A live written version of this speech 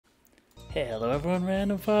Hello everyone,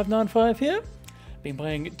 Random595 here. Been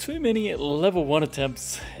playing too many level 1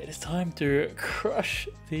 attempts. It is time to crush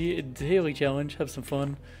the daily challenge, have some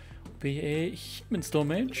fun. Be a human Storm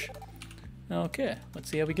Mage. Okay, let's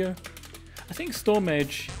see how we go. I think Storm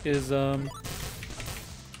Mage is probably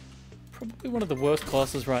one of the worst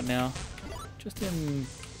classes right now. Just in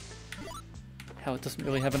how it doesn't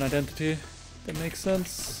really have an identity. That makes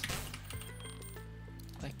sense.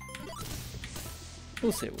 Like,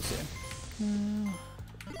 we'll see.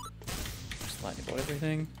 Just lightning bolt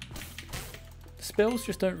everything. The spells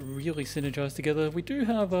just don't really synergize together. We do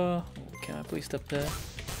have a... okay, I please step there.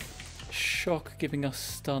 Shock giving us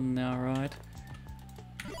stun now, right?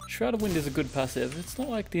 Shroud of Wind is a good passive. It's not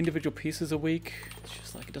like the individual pieces are weak. It's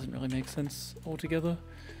just like it doesn't really make sense altogether.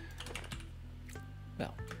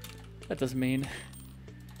 Well, that doesn't mean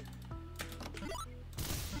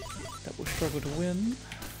that we'll struggle to win.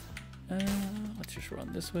 Let's just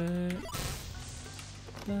run this way.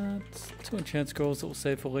 That's 2 enchant scrolls that we'll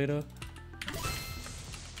save for later.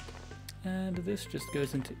 And this just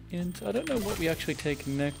goes into int. I don't know what we actually take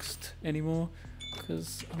next anymore,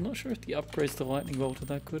 because I'm not sure if the upgrades to Lightning Bolt are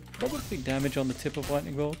that good. Probably damage on the tip of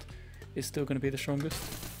Lightning Bolt is still going to be the strongest.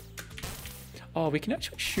 Oh, we can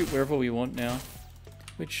actually shoot wherever we want now,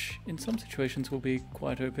 which in some situations will be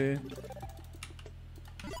quite OP.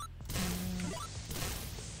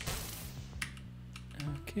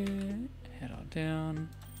 Okay, head on down.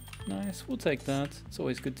 Nice, we'll take that. It's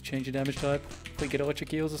always good to change your damage type if we get electric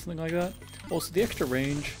heals or something like that. Also, the extra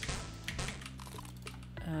range.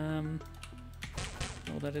 Oh,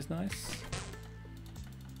 that is nice.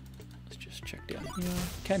 Let's just check down here.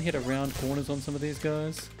 Can hit around corners on some of these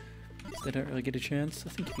guys, so they don't really get a chance.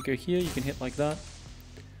 I think if you go here, you can hit like that.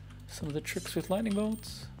 Some of the tricks with lightning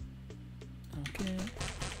bolts. Okay.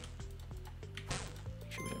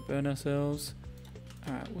 Make sure we don't burn ourselves.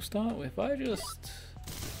 Alright, we'll start with, I just...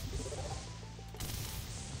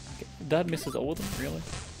 okay, that misses all of them, really?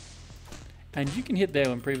 And you can hit there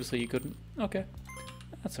when previously you couldn't. Okay,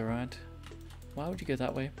 that's alright. Why would you go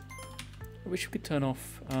that way? I wish we could turn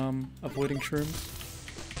off avoiding shrooms.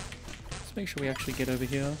 Let's make sure we actually get over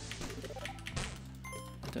here.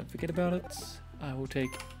 Don't forget about it. I will take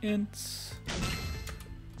ints.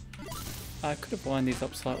 I could have lined these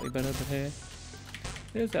up slightly better, but hey.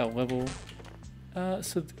 There's our level.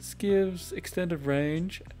 So this gives extended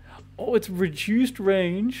range. Oh, it's reduced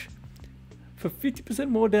range for 50%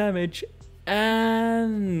 more damage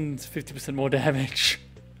and 50% more damage.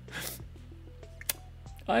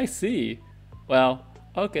 I see. Wow.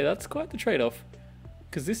 Okay, that's quite the trade-off.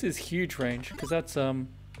 Because this is huge range. Because that's,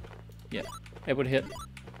 yeah, able to hit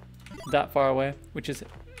that far away, which is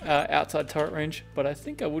outside turret range. But I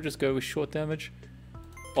think I will just go with short damage.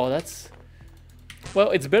 Oh, that's...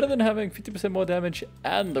 well, it's better than having 50% more damage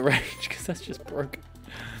and the range, because that's just broken.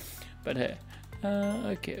 But hey.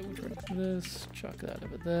 Okay, we'll run for this. Chuck that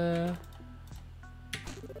over there.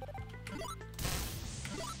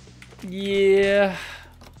 Yeah.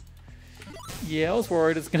 Yeah, I was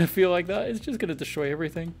worried it's going to feel like that. It's just going to destroy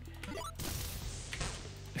everything.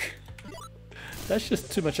 That's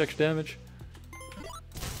just too much extra damage.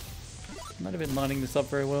 Might have been lining this up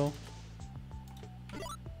very well.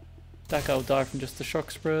 That guy will die from just the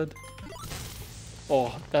shock spread.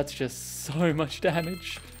 Oh, that's just so much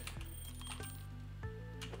damage.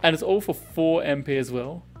 And it's all for 4 MP as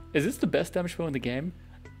well. Is this the best damage spell in the game?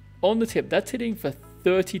 On the tip, that's hitting for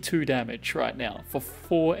 32 damage right now for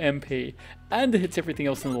 4 MP. And it hits everything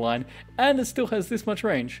else in the line. And it still has this much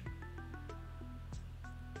range.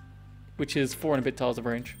 Which is 4 and a bit tiles of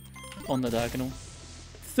range on the diagonal.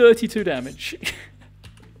 32 damage.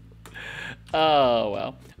 Oh,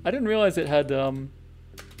 wow. I didn't realize it had a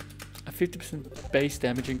 50% base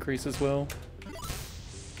damage increase as well.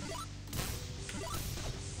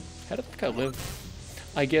 How did that guy live?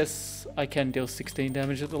 I guess I can deal 16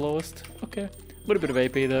 damage at the lowest. Okay. A little bit of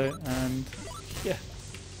AP though, and yeah.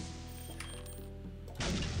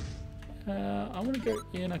 I want to go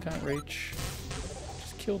in, I can't reach.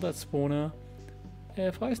 Just kill that spawner.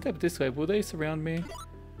 If I step this way, will they surround me?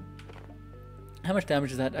 How much damage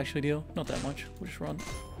does that actually deal? Not that much. We'll just run.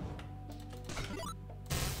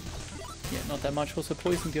 Yeah, not that much. Also,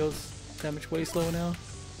 poison deals damage way slower now.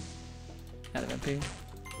 Out of MP.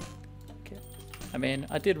 Okay. I mean,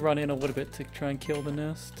 I did run in a little bit to try and kill the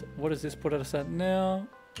nest. What does this put us at now?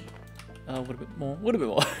 A little bit more.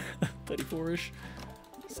 34-ish.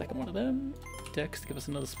 Second one of them. Dex to give us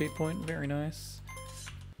another speed point. Very nice.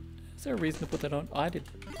 Is there a reason to put that on? I did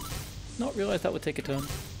not realize that would take a turn.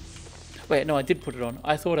 Wait, no, I did put it on.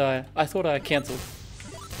 I thought I cancelled.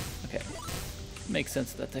 Okay. Makes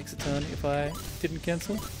sense that takes a turn if I didn't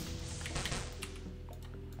cancel.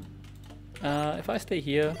 If I stay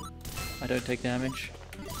here, I don't take damage.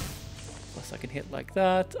 Plus I can hit like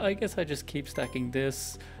that. I guess I just keep stacking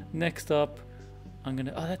this. Next up, I'm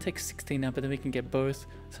gonna... Oh, that takes 16 now, but then we can get both.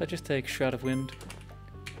 So I just take Shroud of Wind.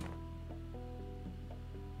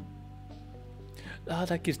 Ah,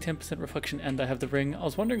 that gives 10% reflection and I have the ring. I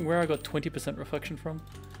was wondering where I got 20% reflection from.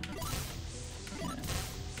 Yeah.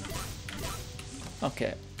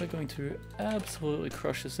 Okay, we're going to absolutely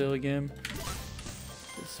crush this early game.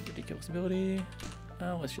 This ridiculous ability.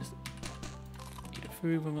 Let's just eat a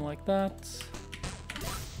food when we're like that.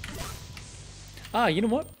 Ah, you know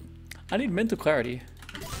what? I need mental clarity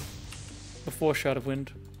before Shroud of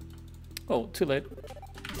Wind. Oh, too late.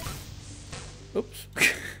 Oops.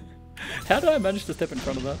 How did I manage to step in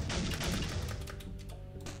front of that?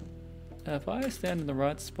 If I stand in the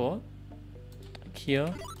right spot, like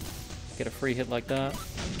here, get a free hit like that.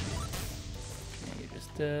 Yeah, you're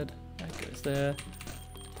just dead. That goes there.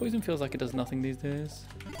 Poison feels like it does nothing these days.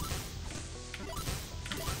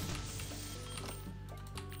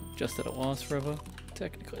 Just that it lasts forever.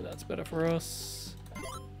 Technically that's better for us.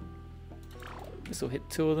 This will hit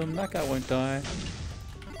 2 of them. That guy won't die.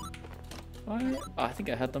 I think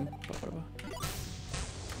I had them, but whatever.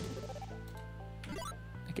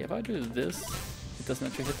 Okay, if I do this, it doesn't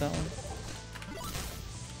actually hit that one.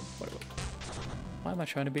 Whatever. Why am I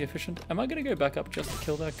trying to be efficient? Am I going to go back up just to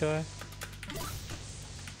kill that guy?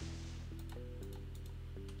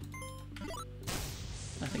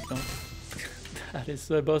 I think not. That is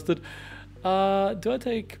so busted. Do I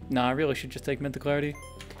take... Nah, I really should just take Mental Clarity.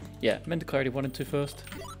 Yeah, Mental Clarity 1 and 2 first.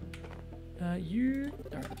 You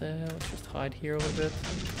are right there. Let's just hide here a little bit.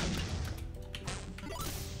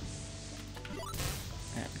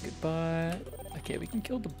 And goodbye. Okay, we can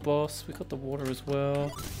kill the boss. We got the water as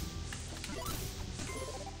well.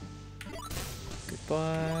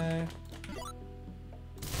 Goodbye.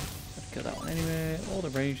 I'd kill that one anyway. All the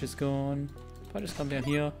range is gone. If I just come down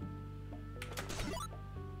here.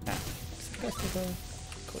 Ah, is that guy still there?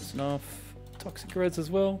 Close enough. Toxic Reds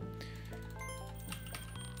as well.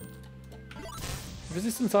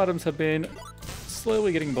 Resistance items have been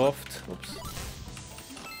slowly getting buffed. Oops.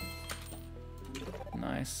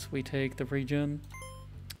 Nice. We take the regen.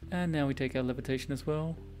 And now we take our levitation as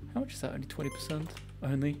well. How much is that? Only 20%?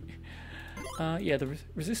 Only. Yeah, the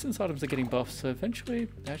resistance items are getting buffed, so eventually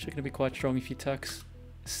they're actually going to be quite strong if you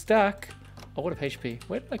stack a lot of HP.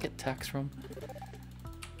 Where did I get tax from?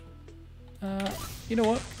 You know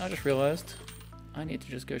what? I just realized I need to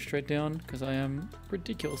just go straight down because I am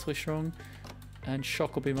ridiculously strong. And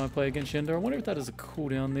Shock will be my play against Yender. I wonder if that is a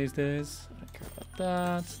cooldown these days. I don't care about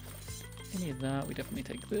that. Any of that. We definitely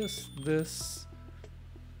take this.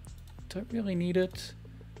 Don't really need it.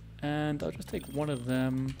 And I'll just take one of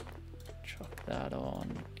them. Chuck that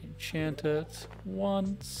on. Enchant it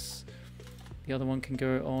once. The other one can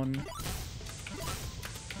go on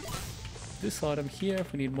this item here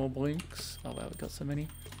if we need more blinks. Oh wow, we got so many.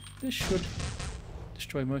 This should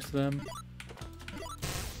destroy most of them.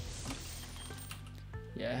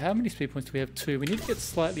 Yeah, how many speed points do we have? 2. We need to get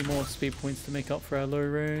slightly more speed points to make up for our low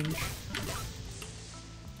range.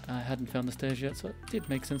 I hadn't found the stairs yet, so it did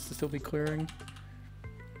make sense to still be clearing.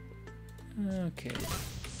 Okay.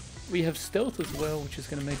 We have stealth as well, which is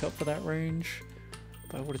going to make up for that range.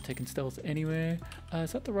 But I would have taken stealth anyway.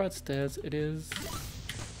 Is that the right stairs? It is.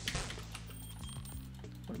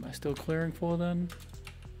 What am I still clearing for then?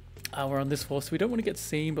 We're on this floor, so we don't want to get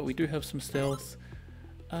seen, but we do have some stealth.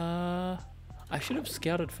 I should have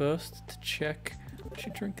scouted first to check. I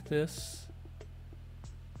should drink this.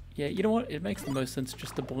 Yeah, you know what? It makes the most sense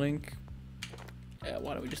just to blink. Yeah,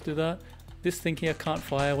 why don't we just do that? This thing here can't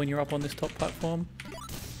fire when you're up on this top platform.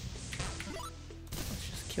 Let's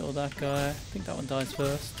just kill that guy. I think that one dies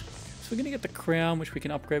first. So we're going to get the crown, which we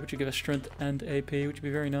can upgrade, which will give us strength and AP, which would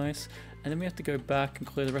be very nice. And then we have to go back and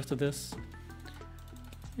clear the rest of this.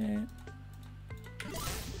 Yeah.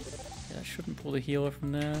 Yeah, I shouldn't pull the healer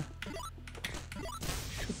from there.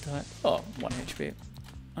 Should die. Oh, 1 HP.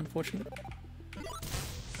 Unfortunate.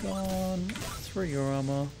 Gone. Through your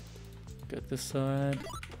armor. Go this side.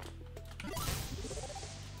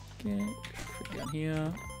 Okay, down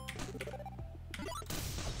here.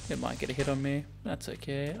 It might get a hit on me. That's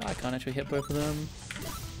okay. I can't actually hit both of them.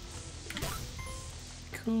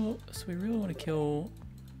 Cool. So we really want to kill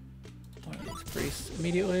one of these priests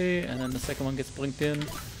immediately, and then the second one gets blinked in.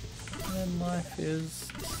 And then life is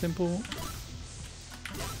simple.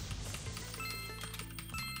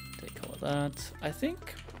 Take all of that. I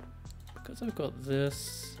think because I've got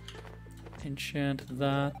this, enchant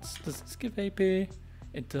that. Does this give AP?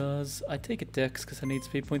 It does. I take a dex because I need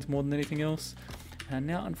speed points more than anything else. And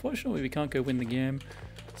now, unfortunately, we can't go win the game.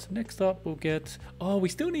 So next up we'll get... Oh, we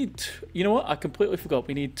still need... You know what? I completely forgot.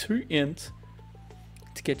 We need 2 int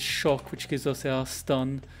to get shock, which gives us our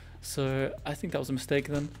stun. So I think that was a mistake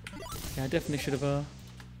then. Yeah, I definitely should have...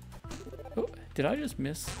 Oh, did I just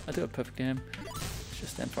miss? I do a perfect aim. Let's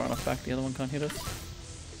just stand far enough back. The other one can't hit us.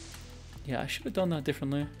 Yeah, I should have done that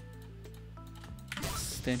differently.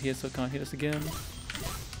 Stand here so it can't hit us again.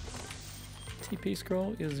 TP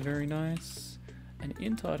scroll is very nice. An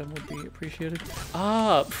int item would be appreciated.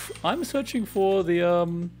 Ah, I'm searching for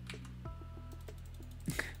the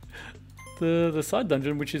the side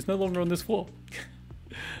dungeon, which is no longer on this floor.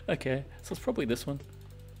 Okay, so it's probably this one.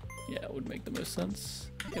 Yeah, it would make the most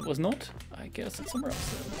sense. It was not. I guess it's somewhere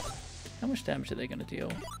else then. How much damage are they going to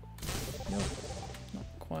deal? Nope, not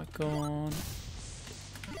quite gone.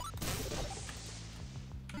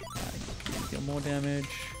 Deal more damage.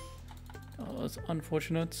 Oh, that's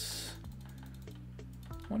unfortunate.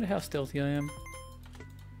 I wonder how stealthy I am.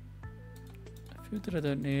 Food that I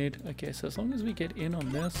don't need. Okay, so as long as we get in on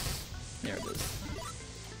this... There it is.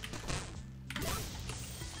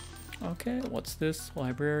 Okay, what's this?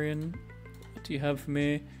 Librarian. What do you have for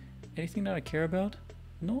me? Anything that I care about?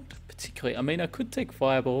 Not particularly. I mean, I could take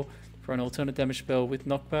Fireball for an alternate damage spell with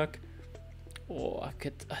knockback. Or I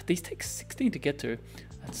could... these take 16 to get to.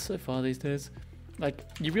 That's so far these days. Like,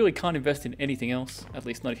 you really can't invest in anything else. At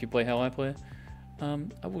least not if you play how I play.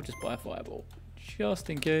 I will just buy a Fireball.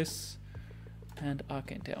 Just in case. And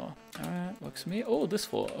Arcane Tower. Alright, works for me. Oh, this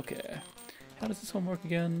floor. Okay. How does this one work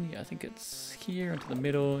again? Yeah, I think it's here, into the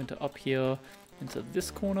middle, into up here, into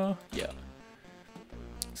this corner. Yeah.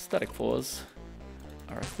 Static floors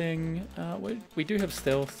are a thing. We do have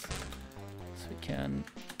stealth. So we can...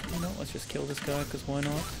 You know, let's just kill this guy, because why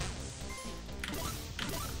not?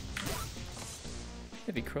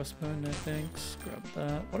 Heavy crossbow, no thanks. Grab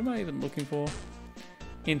that. What am I even looking for?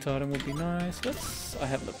 Int item would be nice. I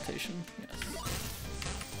have levitation, yes.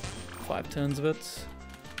 5 turns of it.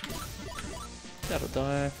 That'll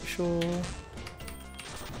die for sure.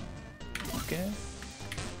 Okay.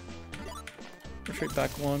 Retreat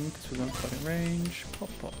back 1 because we weren't quite in range. Pop,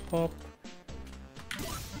 pop, pop.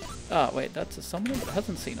 Ah, wait, that's a summoner, but it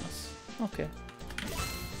hasn't seen us. Okay.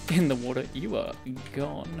 In the water, you are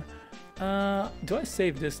gone. Do I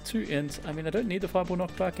save this 2 ints? I mean, I don't need the Fireball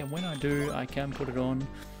knockback, and when I do, I can put it on.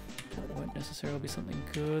 That won't necessarily be something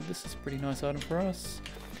good. This is a pretty nice item for us.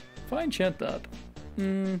 If I enchant that,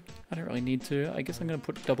 I don't really need to. I guess I'm going to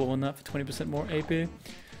put double on that for 20% more AP.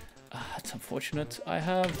 That's unfortunate. I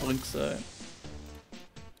have Blinks though.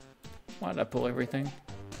 Why did I pull everything?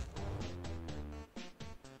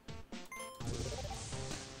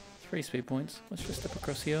 3 speed points. Let's just step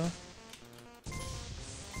across here.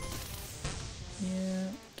 Yeah,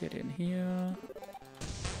 get in here.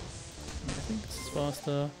 I think this is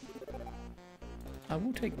faster. I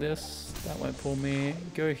will take this. That won't pull me.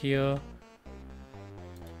 Go here.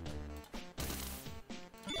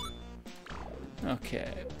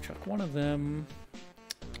 Okay, chuck one of them.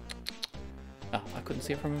 Ah, I couldn't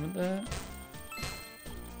see it for a moment there.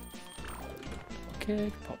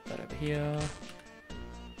 Okay, pop that over here.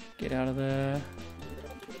 Get out of there.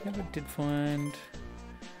 Never did find...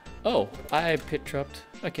 Oh, I pit trapped.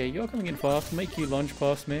 Okay, you're coming in fast. Make you lunge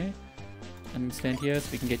past me. And stand here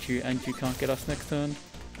so we can get you and you can't get us next turn.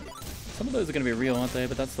 Some of those are going to be real, aren't they?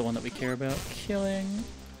 But that's the one that we care about. Killing.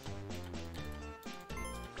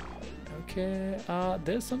 Okay,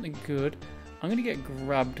 there's something good. I'm going to get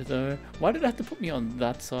grabbed though. Why did it have to put me on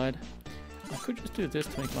that side? I could just do this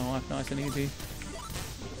to make my life nice and easy.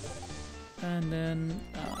 And then,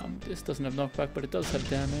 this doesn't have knockback, but it does have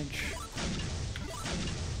damage.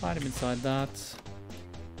 Item inside that.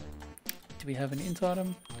 Do we have an int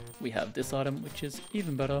item? We have this item, which is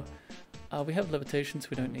even better. We have levitation, so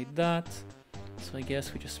we don't need that. So I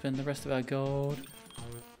guess we just spend the rest of our gold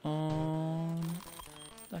on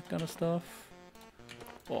that kind of stuff.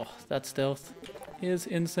 Oh, that stealth is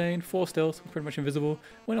insane. 4 stealth, we're pretty much invisible.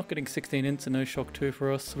 We're not getting 16 ints and no shock 2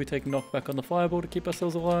 for us, so we take knockback on the Fireball to keep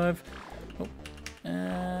ourselves alive. Oh,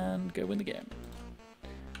 and go win the game.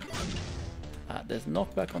 There's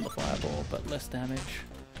knockback on the Fireball, but less damage.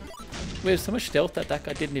 We have so much stealth that that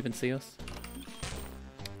guy didn't even see us.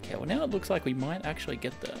 Okay, well now it looks like we might actually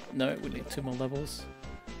get there. No, we need 2 more levels.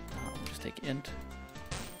 We'll just take int.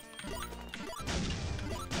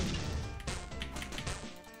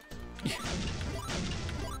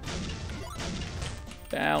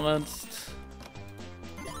 Balanced.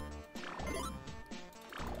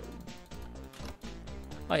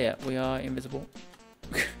 Oh yeah, we are invisible.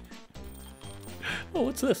 Oh,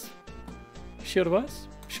 what's this? Shield of Ice?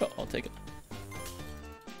 Sure, I'll take it.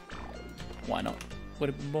 Why not? Would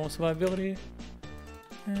it be more survivability?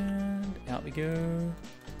 And out we go.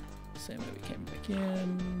 Same way we came back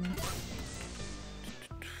in.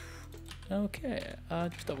 Okay,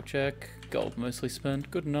 just double check. Gold mostly spent.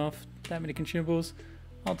 Good enough. That many consumables.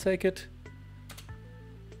 I'll take it.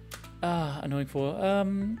 Annoying for.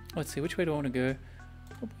 Let's see, which way do I want to go?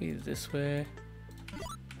 Probably this way.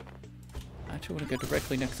 I actually want to go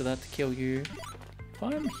directly next to that to kill you. If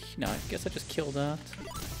I'm... No, I guess I just kill that.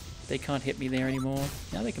 They can't hit me there anymore.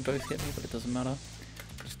 Now they can both hit me, but it doesn't matter.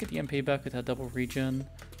 Just get the MP back with our double regen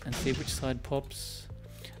and see which side pops.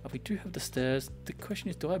 We do have the stairs. The question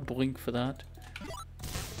is, do I blink for that?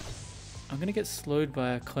 I'm going to get slowed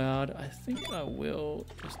by a cloud. I think I will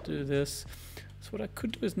just do this. So what I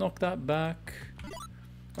could do is knock that back.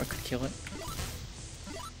 Or I could kill it.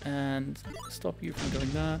 And stop you from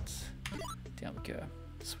doing that. Down we go.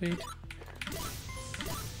 Sweet.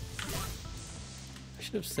 I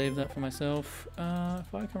should have saved that for myself.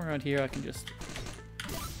 If I come around here, I can just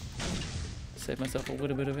save myself a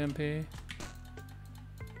little bit of MP.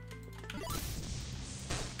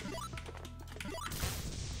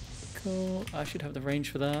 Cool. I should have the range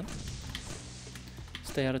for that.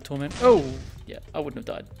 Stay out of torment. Oh! Yeah, I wouldn't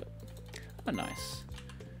have died, but nice.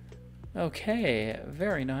 Okay,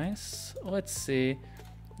 very nice. Let's see.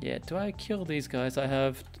 Yeah, do I kill these guys? I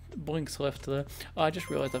have blinks left there. Oh, I just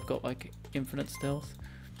realized I've got like infinite stealth.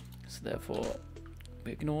 So therefore,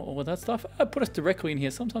 we ignore all of that stuff. Put us directly in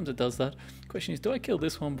here. Sometimes it does that. Question is, do I kill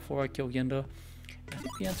this one before I kill Yenda? I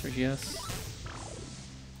think the answer is yes.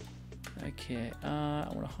 Okay, I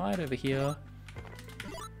want to hide over here.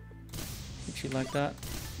 Actually like that.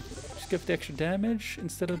 Just give the extra damage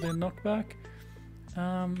instead of the knockback.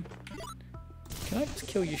 Can I just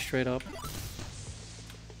kill you straight up?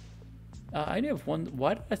 I only have one.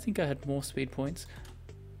 Why did I think I had more speed points?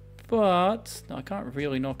 But no, I can't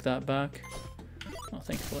really knock that back. Oh,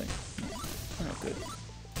 thankfully. Oh, good.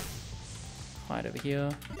 Hide over here.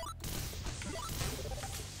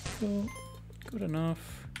 Cool. Good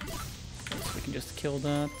enough. So we can just kill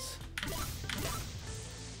that.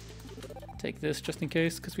 Take this just in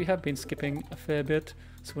case, because we have been skipping a fair bit,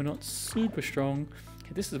 so we're not super strong.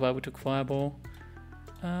 Okay, this is why we took Fireball.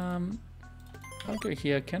 If I go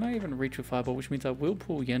here, can I even reach with Fireball, which means I will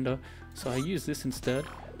pull Yenda, so I use this instead,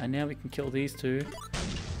 and now we can kill these two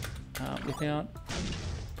without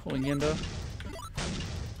pulling Yenda.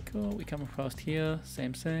 Cool, we come across here,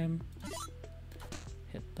 same.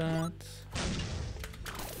 Hit that.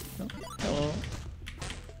 Oh, hello.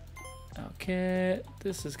 Okay,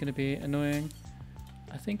 this is gonna be annoying.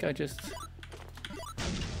 I think I just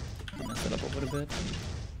messed it up a little bit.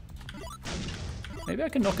 Maybe I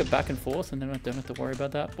can knock it back and forth and then I don't have to worry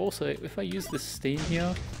about that. But also, if I use this steam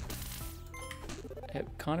here, it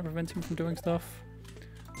kind of prevents him from doing stuff.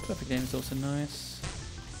 Perfect aim is also nice.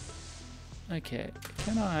 Okay,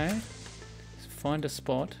 can I find a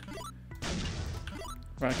spot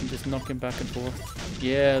where I can just knock him back and forth?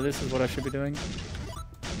 Yeah, this is what I should be doing.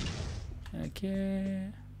 Okay,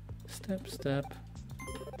 step.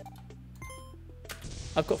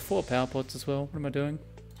 I've got 4 power pods as well. What am I doing?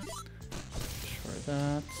 Destroy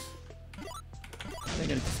that. They're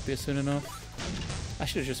gonna disappear soon enough. I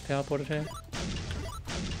should have just power podded here.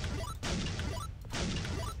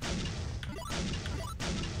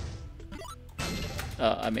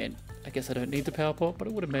 I mean, I guess I don't need the power pot, but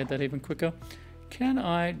it would have made that even quicker. Can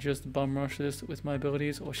I just bum rush this with my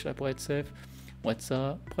abilities, or should I play it safe? Let's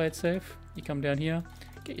play it safe. You come down here,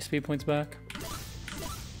 get your speed points back,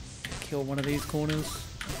 kill one of these corners,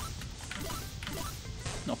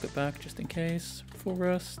 knock it back just in case, full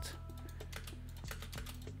rest.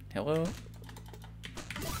 Hello.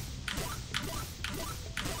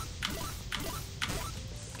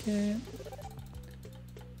 Okay.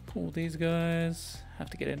 Pull these guys. Have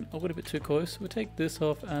to get in a little bit too close. We'll take this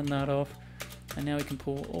off and that off. And now we can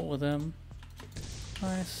pull all of them.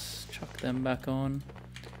 Nice. Chuck them back on.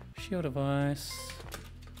 Shield of Ice.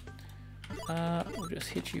 We'll just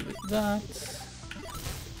hit you with that.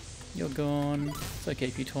 You're gone. It's okay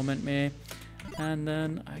if you torment me. And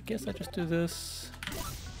then I guess I just do this.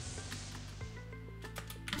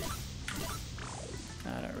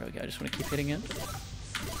 I don't really, I just want to keep hitting it.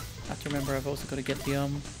 I have to remember I've also got to get the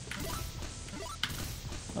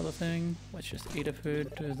other thing. Let's just eat a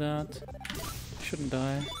food, do that. Shouldn't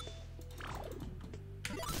die.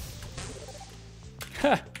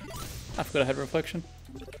 Ha! I forgot I had reflection.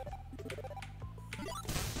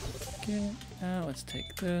 Okay, let's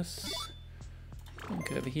take this.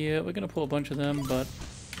 Go over here. We're gonna pull a bunch of them, but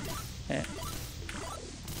hey.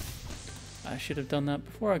 I should have done that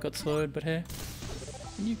before I got slowed, but hey.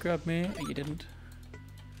 Can you grab me? Oh, you didn't.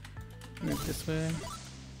 Move this way.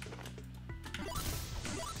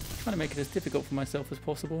 Trying to make it as difficult for myself as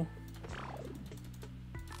possible.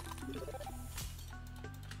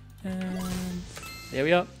 And there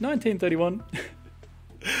we are, 1931.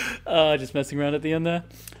 Just messing around at the end there.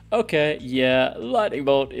 Okay, yeah, Lightning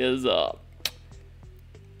Bolt is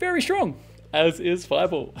very strong, as is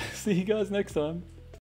Fireball. See you guys next time.